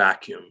like a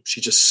vacuum. She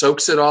just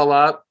soaks it all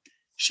up.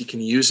 She can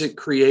use it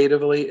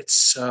creatively. It's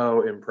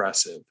so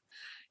impressive.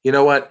 You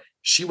know what?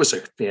 She was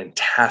a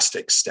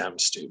fantastic STEM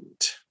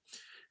student.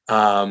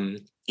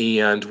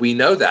 And we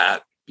know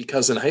that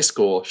because in high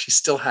school, she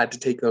still had to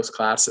take those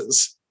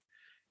classes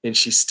and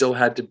she still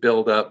had to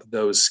build up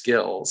those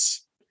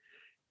skills.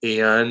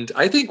 And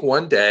I think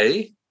one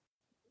day,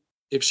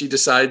 if she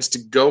decides to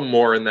go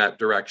more in that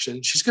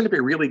direction, she's going to be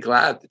really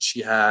glad that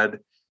she had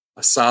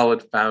a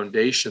solid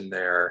foundation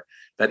there,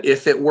 that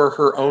if it were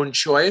her own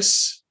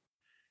choice,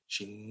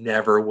 she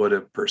never would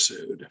have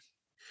pursued.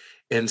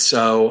 And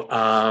so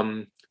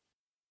I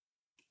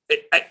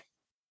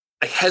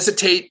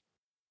hesitate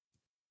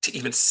to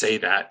even say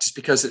that just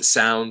because it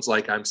sounds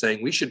like I'm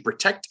saying we should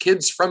protect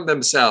kids from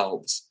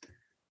themselves.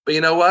 But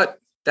you know what?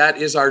 That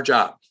is our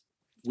job.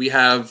 We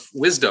have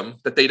wisdom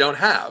that they don't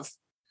have.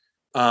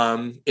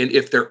 And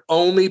if they're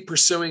only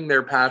pursuing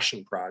their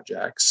passion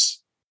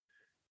projects,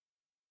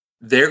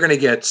 they're going to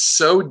get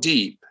so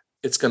deep,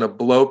 it's going to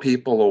blow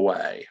people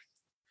away.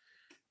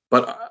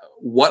 But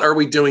what are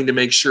we doing to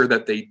make sure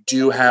that they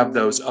do have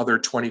those other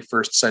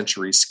 21st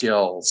century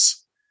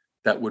skills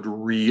that would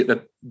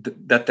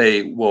that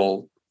they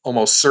will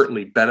almost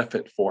certainly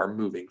benefit for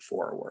moving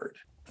forward?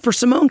 For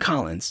Simone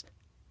Collins,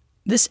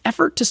 this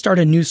effort to start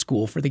a new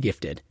school for the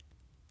gifted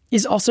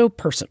is also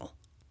personal.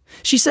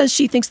 She says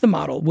she thinks the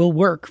model will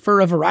work for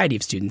a variety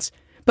of students,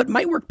 but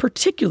might work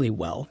particularly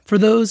well for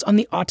those on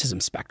the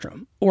autism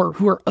spectrum or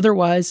who are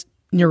otherwise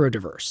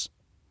neurodiverse.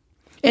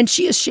 And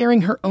she is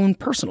sharing her own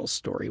personal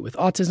story with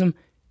autism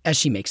as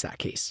she makes that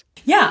case.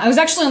 Yeah, I was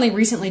actually only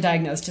recently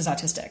diagnosed as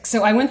autistic.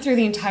 So I went through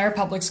the entire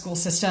public school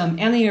system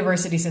and the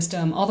university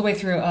system, all the way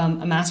through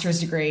a master's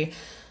degree,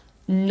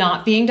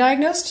 not being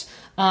diagnosed.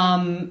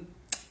 I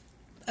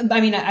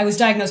was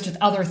diagnosed with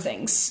other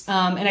things.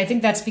 And I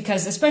think that's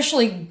because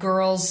especially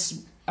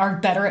girls are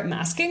better at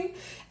masking.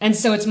 And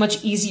so it's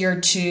much easier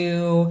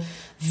to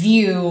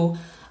view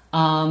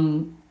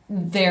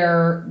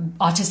their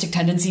autistic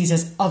tendencies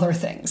as other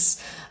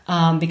things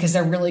because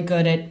they're really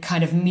good at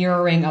kind of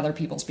mirroring other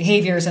people's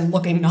behaviors and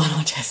looking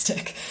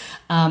non-autistic.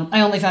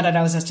 I only found out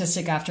I was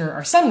autistic after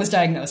our son was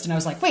diagnosed. And I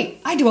was like,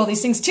 wait, I do all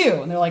these things too.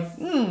 And they're like,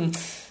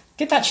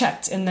 get that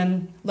checked. And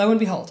then lo and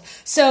behold.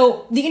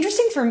 So the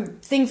interesting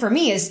thing for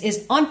me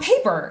is on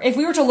paper, if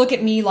we were to look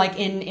at me like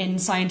in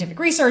scientific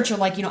research or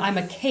like, I'm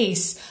a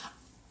case,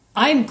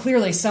 I'm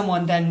clearly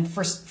someone then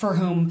for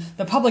whom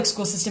the public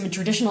school system and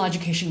traditional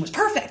education was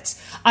perfect.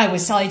 I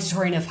was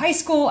salutatorian of high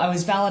school. I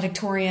was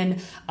valedictorian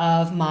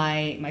of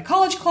my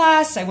college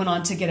class. I went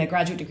on to get a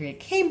graduate degree at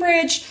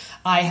Cambridge.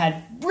 I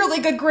had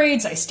really good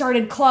grades. I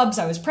started clubs.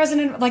 I was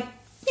president,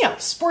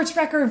 sports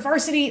record,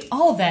 varsity,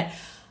 all of that.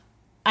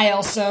 I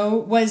also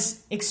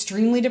was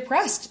extremely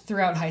depressed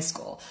throughout high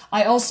school.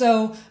 I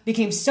also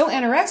became so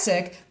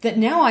anorexic that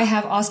now I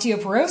have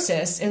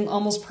osteoporosis and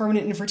almost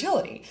permanent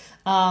infertility.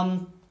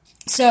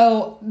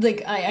 So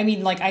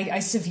I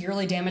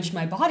severely damaged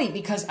my body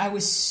because I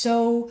was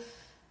so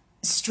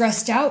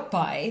stressed out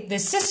by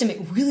this system.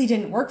 It really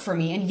didn't work for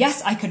me. And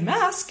yes, I could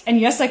mask and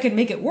yes, I could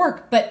make it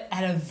work, but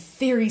at a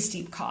very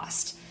steep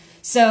cost.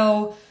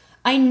 So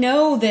I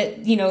know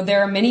that,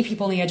 there are many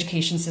people in the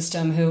education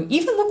system who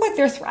even look like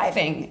they're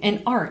thriving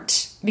and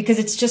aren't because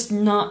it's just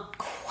not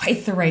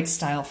quite the right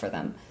style for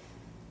them.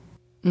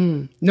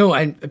 No,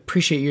 I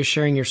appreciate you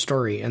sharing your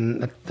story.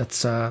 And that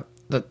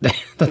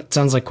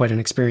sounds like quite an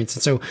experience.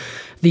 And so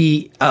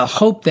the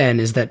hope then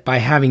is that by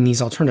having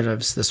these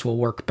alternatives, this will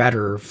work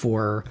better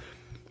for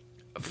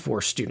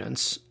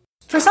students.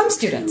 For some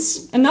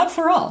students and not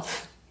for all.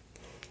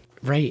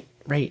 Right.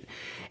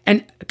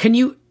 And can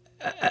you,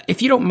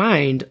 if you don't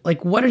mind,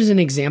 what is an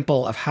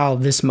example of how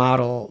this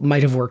model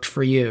might have worked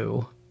for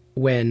you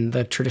when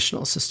the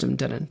traditional system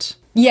didn't?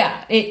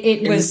 Yeah,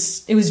 it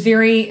was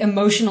very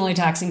emotionally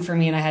taxing for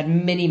me, and I had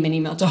many, many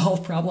mental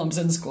health problems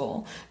in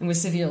school and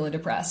was severely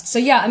depressed. So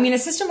yeah, a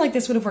system like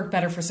this would have worked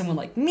better for someone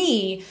like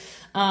me,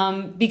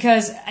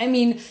 because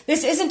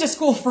this isn't a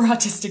school for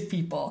autistic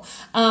people,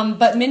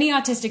 but many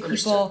autistic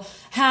people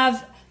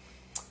have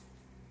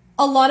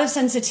a lot of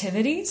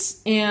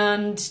sensitivities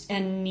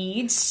and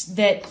needs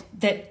that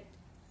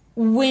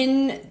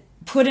when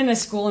put in a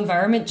school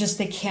environment, just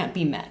they can't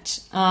be met.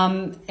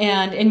 And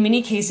in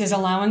many cases,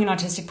 allowing an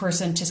autistic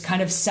person to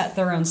kind of set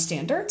their own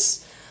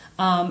standards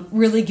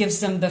really gives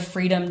them the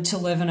freedom to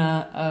live in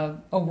a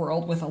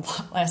world with a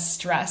lot less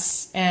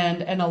stress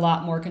and a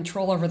lot more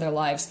control over their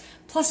lives.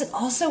 Plus, it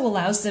also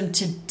allows them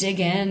to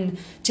dig in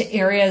to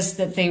areas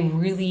that they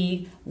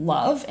really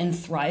love and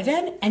thrive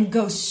in and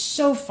go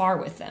so far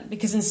with them.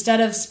 Because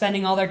instead of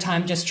spending all their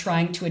time just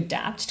trying to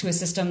adapt to a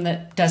system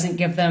that doesn't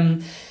give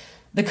them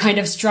the kind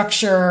of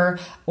structure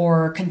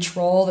or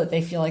control that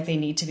they feel like they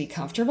need to be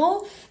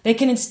comfortable. They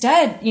can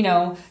instead,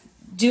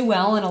 do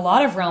well in a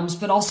lot of realms,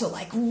 but also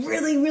like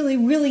really, really,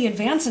 really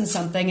advance in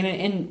something.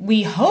 And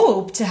we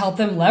hope to help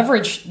them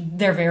leverage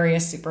their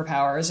various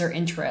superpowers or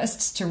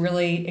interests to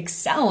really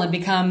excel and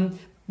become,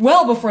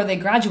 well before they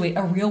graduate,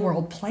 a real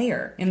world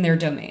player in their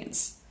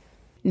domains.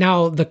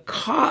 Now, the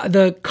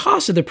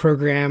cost of the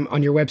program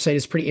on your website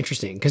is pretty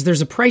interesting because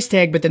there's a price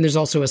tag, but then there's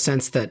also a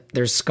sense that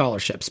there's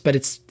scholarships. But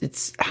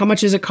it's how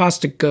much does it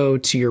cost to go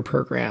to your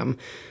program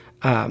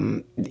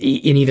in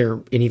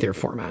either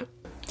format?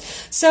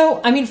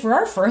 So, for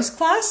our first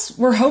class,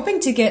 we're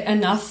hoping to get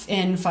enough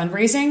in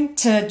fundraising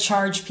to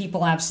charge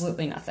people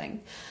absolutely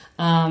nothing.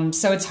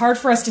 So it's hard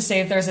for us to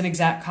say if there's an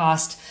exact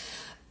cost.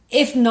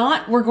 If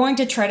not, we're going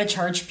to try to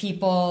charge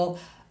people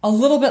a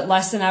little bit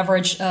less than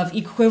average of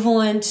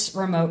equivalent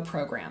remote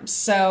programs.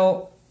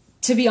 So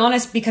to be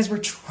honest, because we're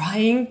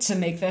trying to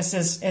make this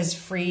as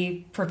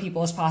free for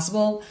people as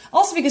possible,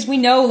 also because we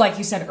know, like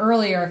you said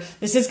earlier,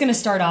 this is going to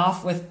start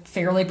off with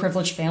fairly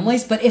privileged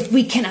families, but if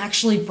we can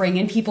actually bring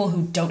in people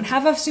who don't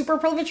have a super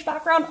privileged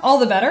background, all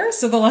the better.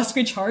 So the less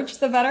we charge,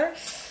 the better.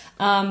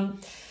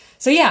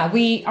 So yeah,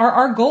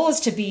 our goal is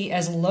to be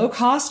as low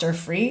cost or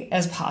free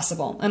as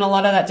possible. And a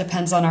lot of that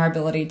depends on our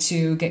ability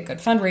to get good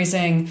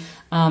fundraising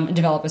and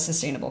develop a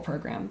sustainable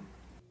program.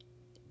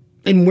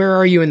 And where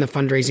are you in the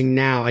fundraising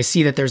now? I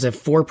see that there's a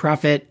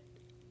for-profit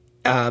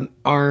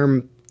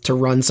arm to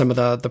run some of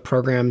the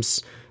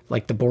programs,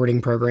 like the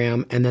boarding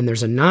program, and then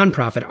there's a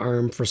nonprofit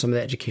arm for some of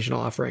the educational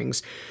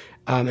offerings.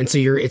 And so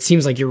it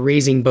seems like you're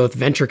raising both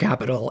venture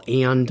capital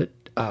and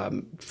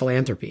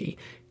philanthropy.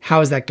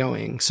 How is that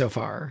going so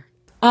far?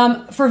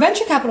 For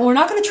venture capital, we're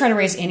not going to try to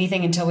raise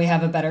anything until we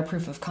have a better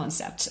proof of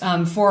concept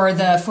for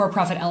the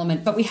for-profit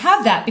element. But we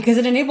have that because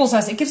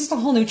it gives us a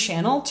whole new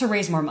channel to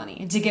raise more money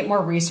and to get more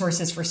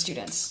resources for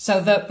students. So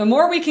the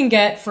more we can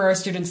get for our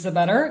students, the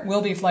better.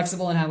 We'll be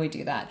flexible in how we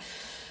do that.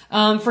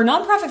 For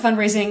nonprofit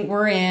fundraising,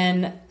 we're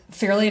in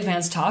fairly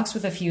advanced talks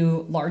with a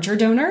few larger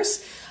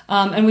donors.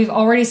 And we've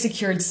already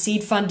secured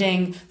seed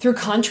funding through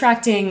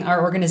contracting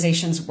our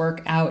organization's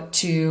work out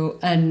to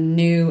a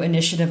new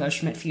initiative of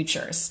Schmidt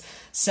Futures.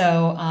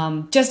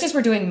 So just as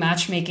we're doing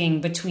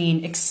matchmaking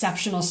between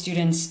exceptional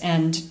students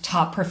and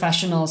top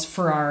professionals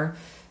for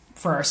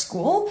our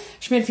school,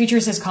 Schmidt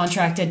Futures has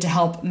contracted to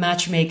help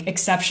matchmake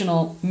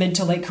exceptional mid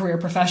to late career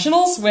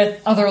professionals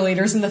with other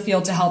leaders in the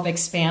field to help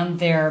expand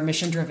their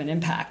mission-driven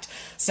impact.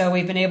 So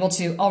we've been able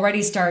to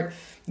already start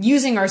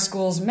using our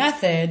school's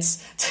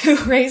methods to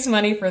raise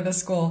money for the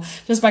school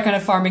just by kind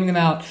of farming them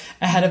out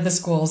ahead of the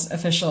school's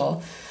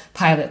official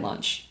pilot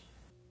launch.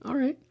 All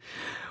right.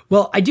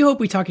 Well, I do hope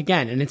we talk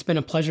again, and it's been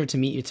a pleasure to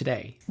meet you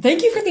today.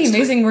 Thank you for the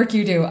amazing work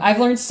you do. I've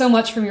learned so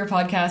much from your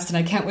podcast, and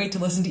I can't wait to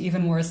listen to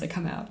even more as they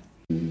come out.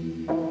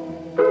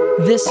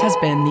 This has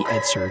been the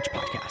EdSurge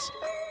Podcast.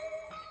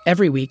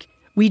 Every week,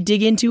 we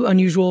dig into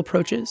unusual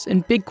approaches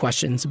and big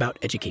questions about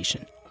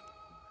education.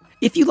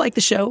 If you like the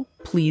show,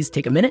 please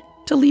take a minute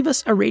to leave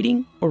us a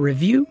rating or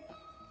review,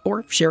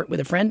 or share it with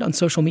a friend on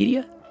social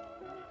media.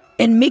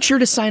 And make sure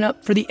to sign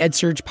up for the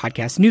EdSurge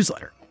Podcast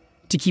newsletter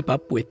to keep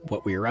up with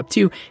what we are up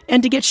to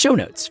and to get show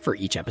notes for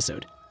each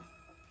episode.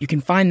 You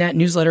can find that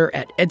newsletter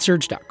at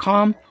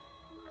edsurge.com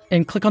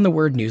and click on the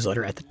word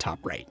newsletter at the top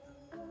right.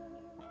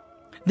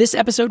 This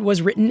episode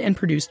was written and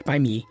produced by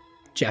me,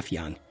 Jeff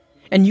Young,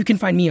 and you can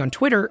find me on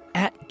Twitter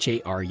at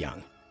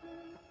JRYoung.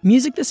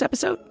 Music this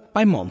episode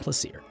by Mon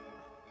Plaisir.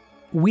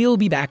 We'll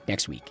be back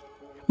next week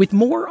with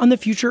more on the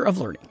future of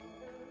learning.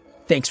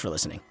 Thanks for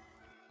listening.